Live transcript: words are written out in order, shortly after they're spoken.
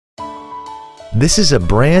This is a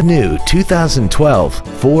brand new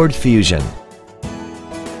 2012 Ford Fusion.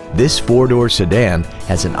 This four-door sedan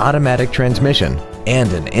has an automatic transmission and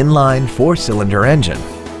an inline four-cylinder engine.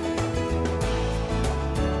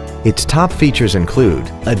 Its top features include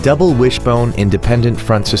a double wishbone independent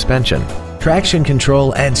front suspension, traction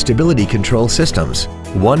control and stability control systems,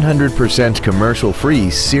 100% commercial-free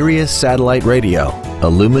Sirius satellite radio,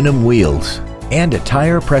 aluminum wheels, and a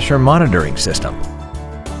tire pressure monitoring system.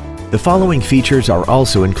 The following features are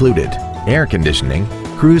also included: air conditioning,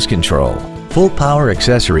 cruise control, full power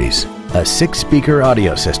accessories, a 6-speaker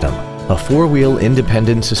audio system, a 4-wheel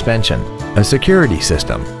independent suspension, a security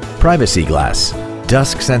system, privacy glass,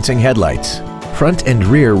 dusk sensing headlights, front and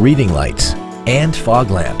rear reading lights, and fog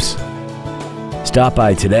lamps. Stop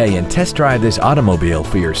by today and test drive this automobile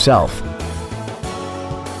for yourself.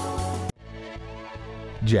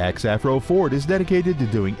 JackSafroFord is dedicated to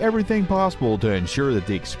doing everything possible to ensure that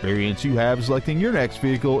the experience you have selecting your next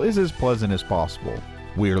vehicle is as pleasant as possible.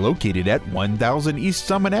 We are located at 1000 East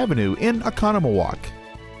Summit Avenue in Oconomowoc.